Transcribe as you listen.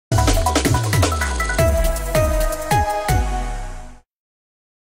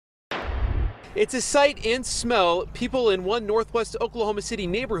It's a sight and smell people in one northwest Oklahoma City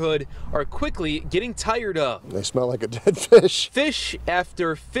neighborhood are quickly getting tired of. They smell like a dead fish. Fish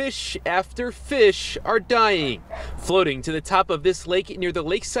after fish after fish are dying, floating to the top of this lake near the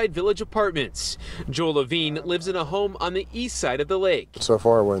Lakeside Village apartments. Joel Levine lives in a home on the east side of the lake. So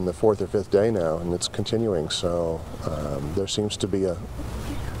far, we're in the 4th or 5th day now, and it's continuing. So there seems to be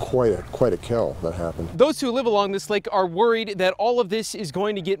quite a kill that happened. Those who live along this lake are worried that all of this is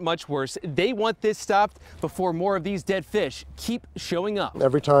going to get much worse. They want this stopped before more of these dead fish keep showing up.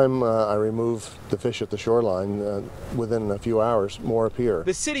 Every time I remove the fish at the shoreline, within a few hours, more appear.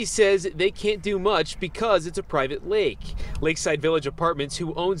 The city says they can't do much because it's a private lake. Lakeside Village Apartments,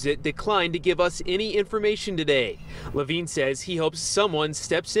 who owns it, declined to give us any information today. Levine says he hopes someone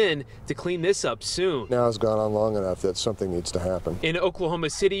steps in to clean this up soon. Now it's gone on long enough that something needs to happen. In Oklahoma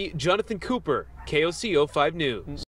City, Jonathan Cooper, KOCO 5 News.